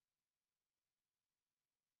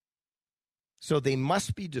 So they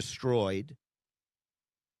must be destroyed.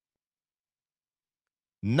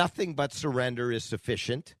 Nothing but surrender is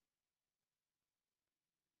sufficient.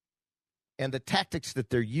 And the tactics that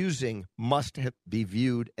they're using must be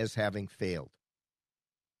viewed as having failed.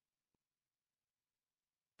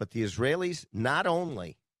 But the Israelis not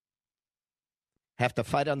only have to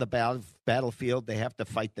fight on the battlefield, they have to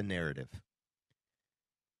fight the narrative.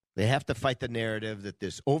 They have to fight the narrative that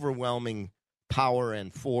this overwhelming power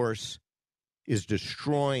and force is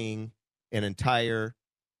destroying an entire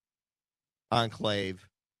enclave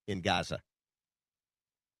in Gaza.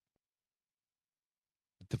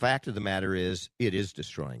 The fact of the matter is, it is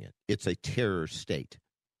destroying it. It's a terror state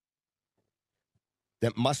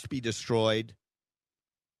that must be destroyed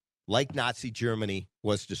like Nazi Germany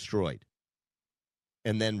was destroyed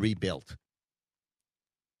and then rebuilt.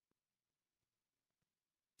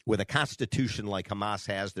 With a constitution like Hamas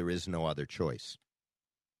has, there is no other choice.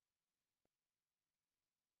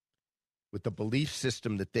 With the belief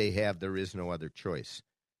system that they have, there is no other choice.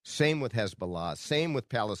 Same with Hezbollah. Same with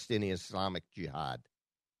Palestinian Islamic Jihad.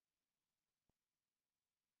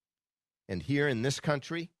 And here in this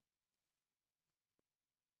country,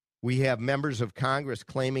 we have members of Congress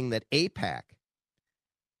claiming that AIPAC,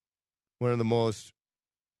 one of the most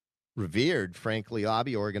revered, frankly,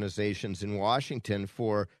 lobby organizations in Washington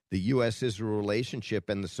for the U.S.-Israel relationship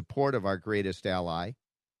and the support of our greatest ally,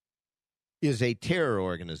 is a terror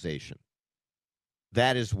organization.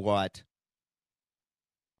 That is what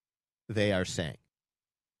they are saying.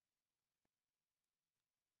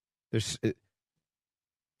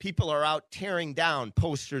 People are out tearing down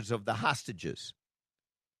posters of the hostages.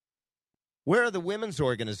 Where are the women's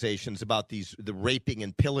organizations about the raping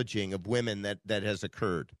and pillaging of women that has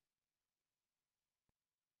occurred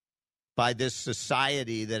by this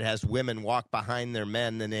society that has women walk behind their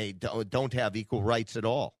men and they don't have equal rights at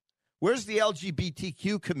all? Where's the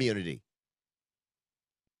LGBTQ community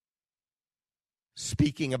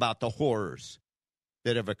speaking about the horrors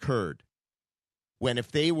that have occurred, when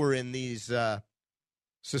if they were in these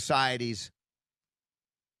societies,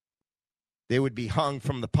 they would be hung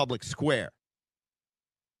from the public square?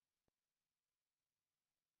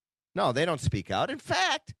 No, they don't speak out. In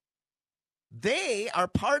fact, they are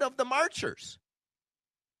part of the marchers.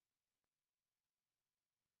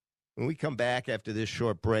 When we come back after this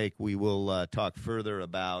short break, we will talk further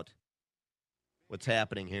about what's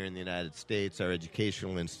happening here in the United States, our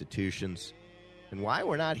educational institutions, and why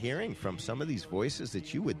we're not hearing from some of these voices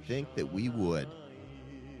that you would think that we would.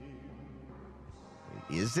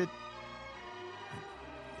 Is it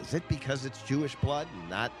because it's Jewish blood and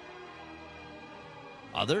not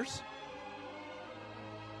others?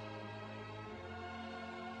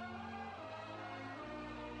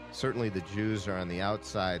 Certainly the Jews are on the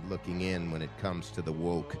outside looking in when it comes to the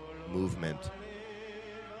woke movement,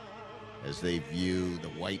 as they view the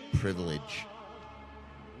white privilege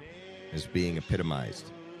as being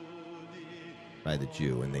epitomized by the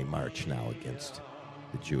Jew, and they march now against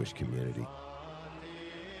the Jewish community.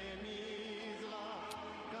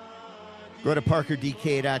 Go to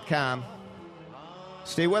ParkerDK.com.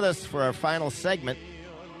 Stay with us for our final segment.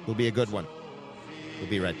 It'll be a good one. We'll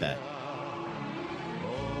be right back.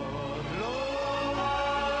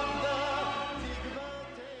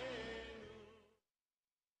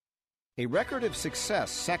 A record of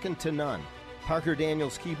success second to none. Parker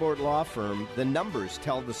Daniels Keyboard Law Firm, the numbers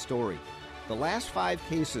tell the story. The last 5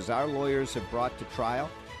 cases our lawyers have brought to trial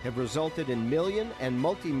have resulted in million and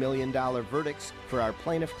multi-million-dollar verdicts for our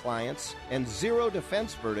plaintiff clients and 0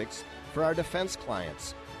 defense verdicts for our defense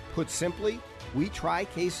clients. Put simply, we try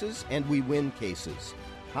cases and we win cases.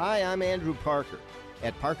 Hi, I'm Andrew Parker.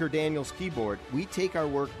 At Parker Daniels Keyboard, we take our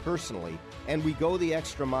work personally and we go the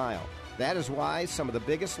extra mile. That is why some of the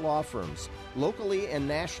biggest law firms, locally and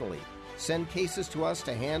nationally, send cases to us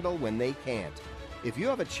to handle when they can't. If you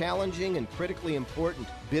have a challenging and critically important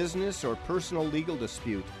business or personal legal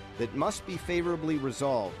dispute that must be favorably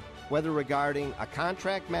resolved, whether regarding a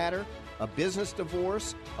contract matter, a business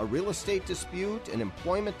divorce, a real estate dispute, an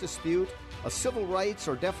employment dispute, a civil rights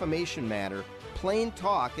or defamation matter, plain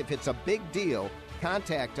talk, if it's a big deal,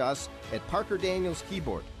 contact us at Parker Daniels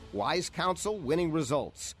Keyboard. Wise counsel, winning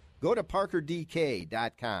results. Go to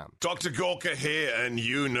parkerdk.com. Dr. Gorka here, and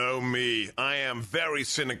you know me. I am very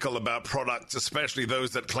cynical about products, especially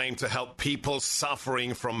those that claim to help people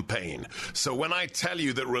suffering from pain. So when I tell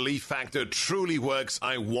you that Relief Factor truly works,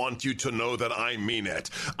 I want you to know that I mean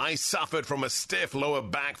it. I suffered from a stiff lower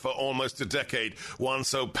back for almost a decade, one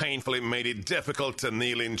so painful it made it difficult to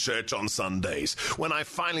kneel in church on Sundays. When I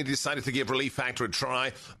finally decided to give Relief Factor a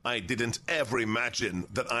try, I didn't ever imagine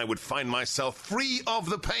that I would find myself free of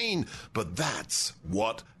the pain. But that's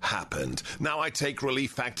what happened. Now I take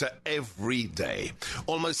Relief Factor every day.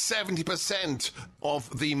 Almost 70%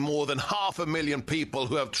 of the more than 500,000 people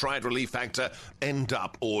who have tried Relief Factor end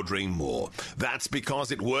up ordering more. That's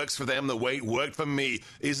because it works for them the way it worked for me.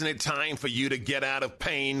 Isn't it time for you to get out of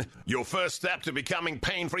pain? Your first step to becoming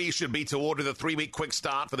pain-free should be to order the 3-week quick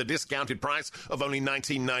start for the discounted price of only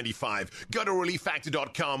 $19.95. Go to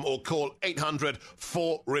ReliefFactor.com or call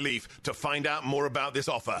 800-4RELIEF to find out more about this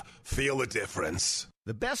offer. Feel the difference.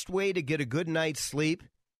 The best way to get a good night's sleep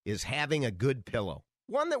is having a good pillow.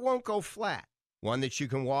 One that won't go flat. One that you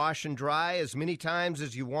can wash and dry as many times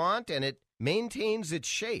as you want, and it maintains its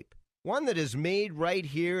shape. One that is made right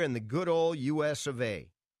here in the good old U.S. of A.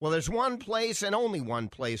 Well, there's one place and only one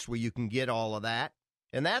place where you can get all of that,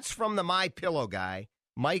 and that's from the MyPillow guy,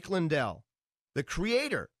 Mike Lindell, the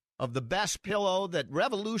creator of the best pillow that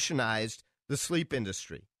revolutionized the sleep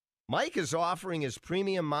industry. Mike is offering his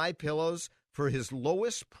premium MyPillows for his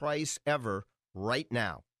lowest price ever right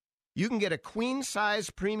now. You can get a queen-size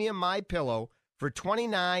premium MyPillow for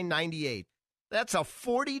 $29.98. That's a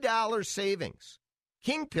 $40 savings.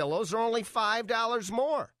 King pillows are only $5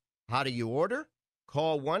 more. How do you order?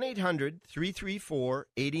 Call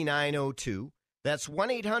 1-800-334-8902. That's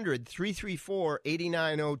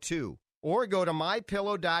 1-800-334-8902. Or go to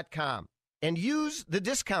MyPillow.com and use the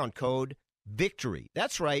discount code VICTORY.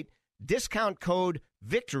 That's right, discount code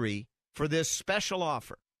VICTORY for this special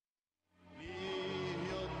offer.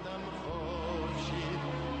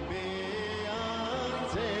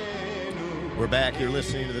 We're back. You're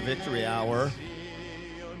listening to the Victory Hour.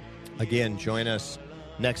 Again, join us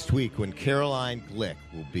next week when Caroline Glick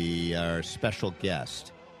will be our special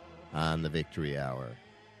guest on the Victory Hour.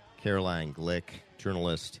 Caroline Glick,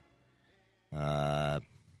 journalist,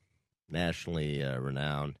 nationally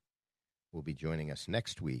renowned, will be joining us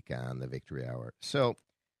next week on the Victory Hour. So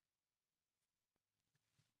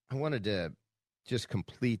I wanted to just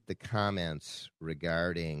complete the comments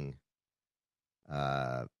regarding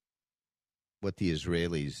what the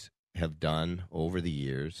Israelis have done over the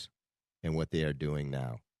years and what they are doing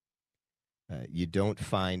now. You don't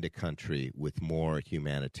find a country with more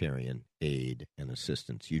humanitarian aid and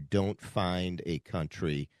assistance. You don't find a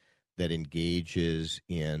country that engages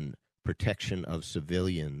in protection of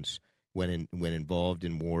civilians when involved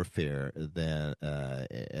in warfare than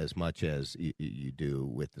as much as you do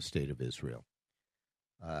with the State of Israel.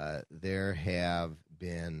 There have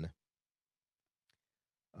been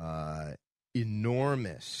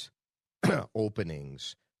enormous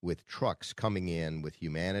openings with trucks coming in with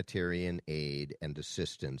humanitarian aid and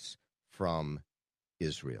assistance from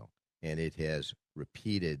Israel. And it has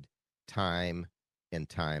repeated time and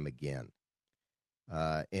time again.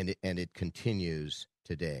 And it continues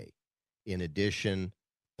today. In addition,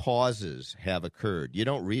 pauses have occurred. You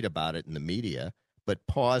don't read about it in the media, but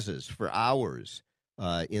pauses for hours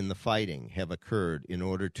in the fighting have occurred in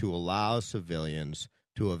order to allow civilians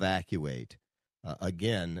to evacuate.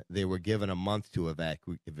 Again, they were given a month to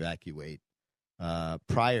evacuate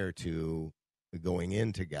prior to going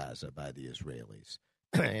into Gaza by the Israelis.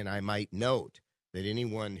 And I might note that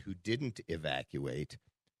anyone who didn't evacuate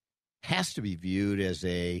has to be viewed as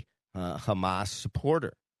a Hamas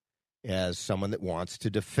supporter, as someone that wants to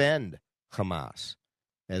defend Hamas,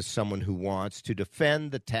 as someone who wants to defend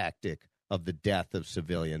the tactic of the death of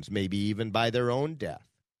civilians, maybe even by their own death.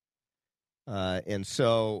 And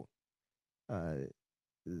so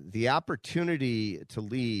the opportunity to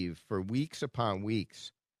leave for weeks upon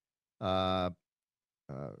weeks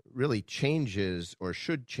really changes or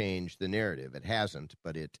should change the narrative. It hasn't,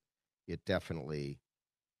 but it definitely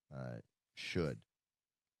should.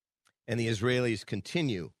 And the Israelis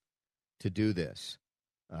continue to do this,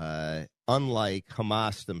 unlike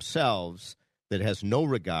Hamas themselves, that has no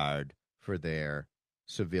regard for their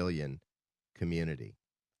civilian community.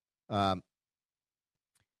 One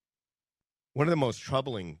of the most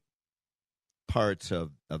troubling parts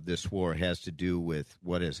of this war has to do with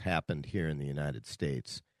what has happened here in the United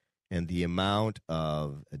States and the amount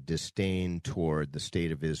of disdain toward the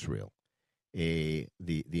state of Israel,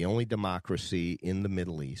 the only democracy in the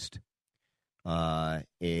Middle East,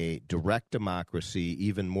 a direct democracy,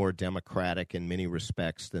 even more democratic in many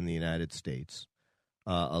respects than the United States,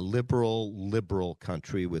 a liberal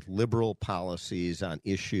country with liberal policies on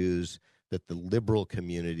issues that the liberal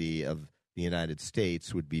community of the United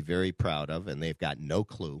States would be very proud of, and they've got no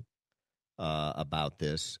clue about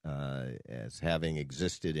this as having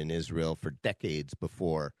existed in Israel for decades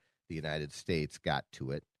before the United States got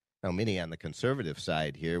to it. Now, many on the conservative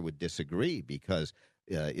side here would disagree because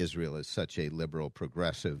Israel is such a liberal,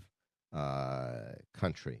 progressive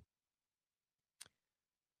country.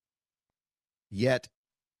 Yet,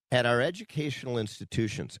 at our educational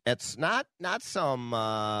institutions, it's not some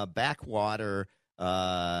backwater,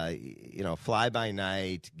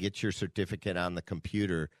 fly-by-night, get your certificate on the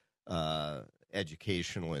computer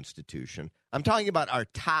educational institution. I'm talking about our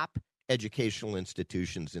top educational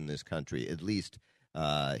institutions in this country, at least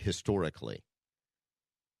historically.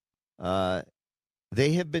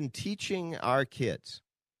 They have been teaching our kids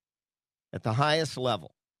at the highest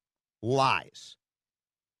level lies,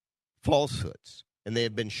 falsehoods, and they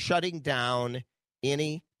have been shutting down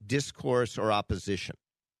any discourse or opposition.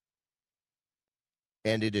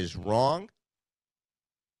 And it is wrong,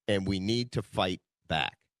 and we need to fight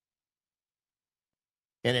back.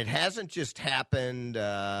 And it hasn't just happened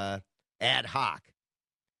ad hoc.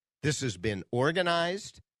 This has been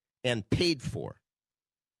organized and paid for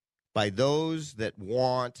by those that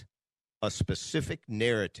want a specific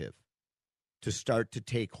narrative to start to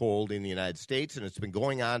take hold in the United States, and it's been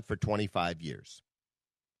going on for 25 years.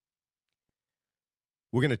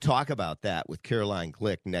 We're going to talk about that with Caroline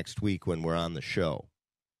Glick next week when we're on the show.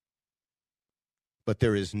 But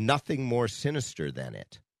there is nothing more sinister than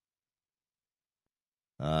it.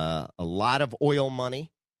 A lot of oil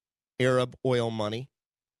money, Arab oil money,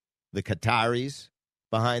 the Qataris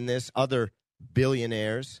behind this, other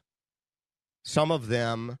billionaires, some of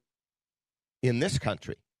them in this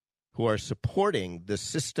country who are supporting the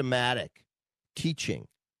systematic teaching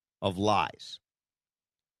of lies,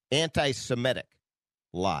 anti-Semitic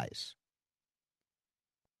lies.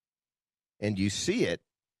 And you see it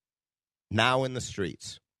now in the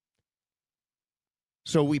streets.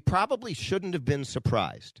 So we probably shouldn't have been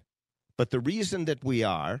surprised. But the reason that we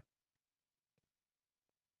are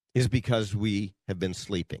is because we have been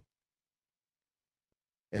sleeping.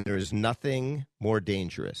 And there is nothing more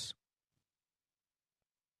dangerous.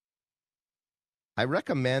 I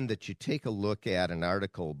recommend that you take a look at an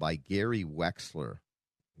article by Gary Wexler.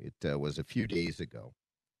 It was a few days ago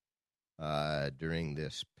during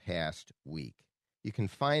this past week. You can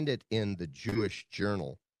find it in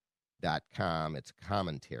thejewishjournal.com. It's a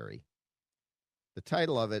commentary. The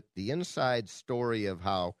title of it, The Inside Story of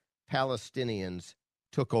How Palestinians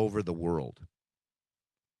Took Over the World.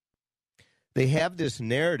 They have this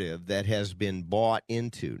narrative that has been bought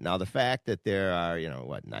into. Now, the fact that there are,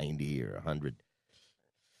 90 or 100,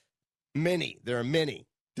 there are many,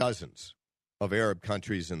 dozens of Arab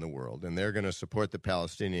countries in the world, and they're going to support the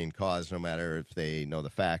Palestinian cause no matter if they know the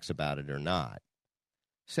facts about it or not.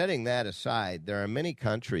 Setting that aside, there are many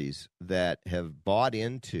countries that have bought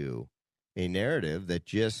into a narrative that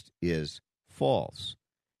just is false,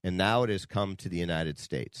 and now it has come to the United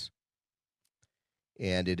States.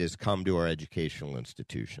 And it has come to our educational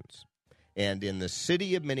institutions. And in the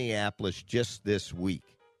city of Minneapolis just this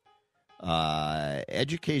week,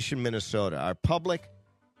 Education Minnesota, our public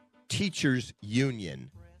teachers union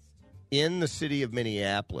in the city of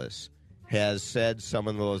Minneapolis, has said some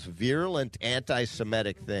of the most virulent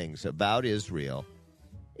anti-Semitic things about Israel,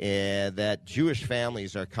 and that Jewish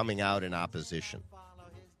families are coming out in opposition.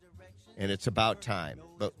 And it's about time.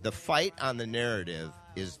 But the fight on the narrative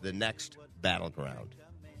is the next battleground.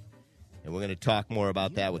 And we're going to talk more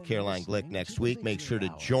about that with Caroline Glick next week. Make sure to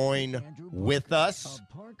join with us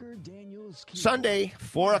Sunday,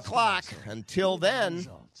 4 o'clock. Until then,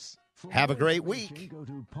 have a great week. Go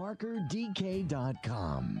to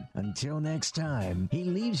ParkerDK.com. Until next time, he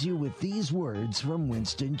leaves you with these words from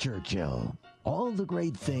Winston Churchill. All the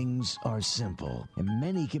great things are simple, and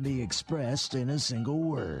many can be expressed in a single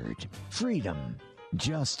word. Freedom,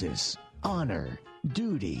 justice, honor,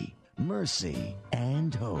 duty, mercy,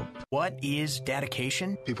 and hope. What is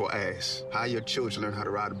dedication? People ask how your children learn how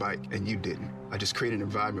to ride a bike and you didn't. I just created an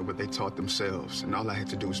environment where they taught themselves, and all I had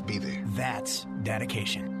to do was be there. That's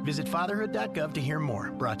dedication. Visit fatherhood.gov to hear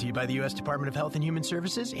more. Brought to you by the U.S. Department of Health and Human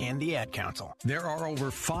Services and the Ad Council. There are over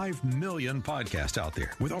 5 million podcasts out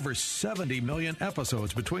there with over 70 million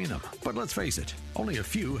episodes between them. But let's face it, only a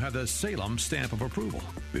few have the Salem stamp of approval.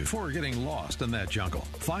 Before getting lost in that jungle,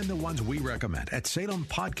 find the ones we recommend at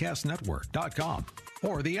SalemPodcastNetwork.com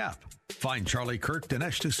or the app. Find Charlie Kirk,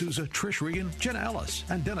 Dinesh D'Souza, Trish Regan, Jenna Ellis,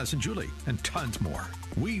 and Dennis and Julie, and tons more.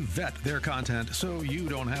 We vet their content so you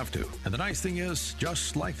don't have to. And the nice thing is,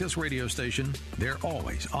 just like this radio station, they're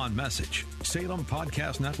always on message.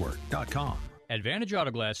 SalemPodcastNetwork.com. Advantage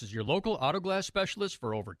Auto Glass is your local auto glass specialist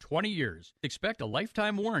for over 20 years. Expect a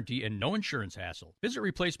lifetime warranty and no insurance hassle. Visit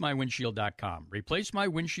ReplaceMyWindshield.com.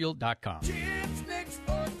 ReplaceMyWindshield.com. Chips, nicks,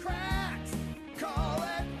 or cracks, call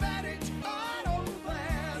Advantage Auto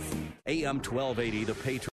Glass. AM 1280, The Patriot.